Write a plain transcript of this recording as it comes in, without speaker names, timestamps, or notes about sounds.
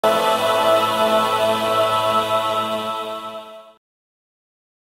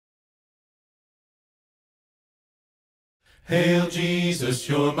Hail Jesus,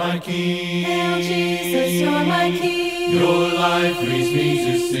 you're my King. Hail Jesus, you're my King. Your life frees me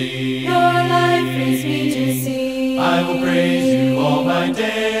to see. Your life frees me to see. I will praise you all my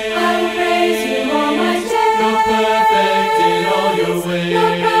days. I will praise you all my days. You're perfect in all your ways.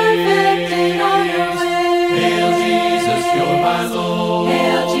 You're perfect in all your ways. Hail Jesus, you're my Lord.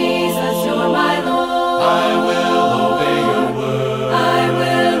 Hail Jesus, you're my Lord. I will obey your word. I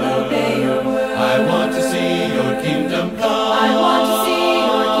will obey your word. I want to see your kingdom come. I want to see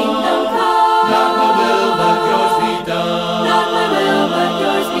your kingdom come. Not my will, but yours be done. Not my will, but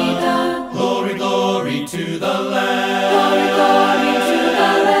yours be done. Glory, glory to the Lamb. Glory, glory to the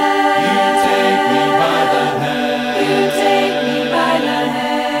Lamb. You take me by the hand. You take me by the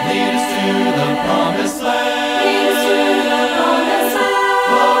hand. Lead us to the promised land. Lead us to the promised land.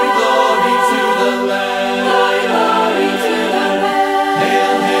 Glory, glory to the Lamb. Glory, glory to the Lamb.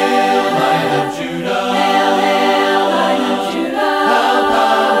 Hail, hail, Lion of Judah. Hail, hail, Lion of Judah. How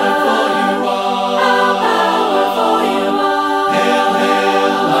powerful you are. How powerful you are. Hail,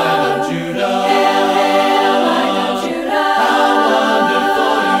 hail, Lion of Judah. Hail, hail, Lion of Judah. How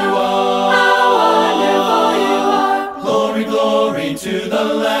wonderful you are. How wonderful you are. Glory, glory to the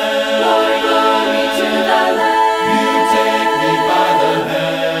Lamb. Glory, glory to the Lamb. You take me by the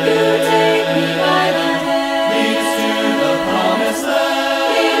hand. You take me by the hand. Lead us to the promised land.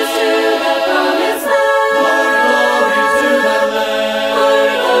 Lead us to the promised land. Glory, glory to the Lamb.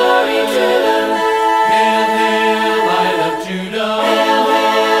 Glory, glory to the Lamb. Hail, hail, Lion of Judah. Hail,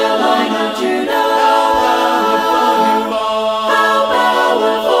 hail, Lion of Judah. How powerful you are. How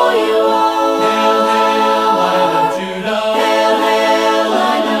powerful you Hail, are. hail, Lion of Judah. Hail, hail,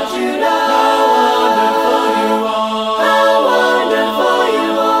 Lion of Judah. How wonderful you are. How wonderful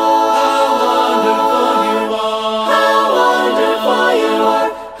you are. How wonderful you are.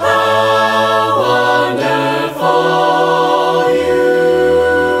 How wonderful you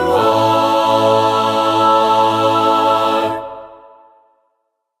are.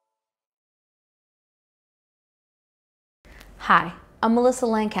 Hi, I'm Melissa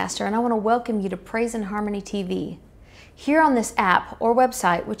Lancaster and I want to welcome you to Praise and Harmony TV. Here on this app or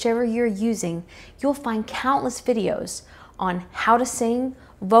website, whichever you're using, you'll find countless videos on how to sing,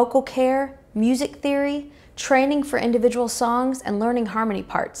 vocal care, music theory, training for individual songs and learning harmony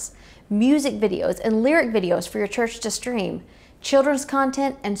parts, music videos and lyric videos for your church to stream, children's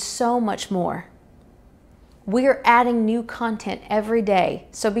content, and so much more. We are adding new content every day,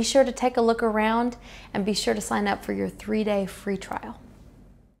 so be sure to take a look around and be sure to sign up for your 3-day free trial.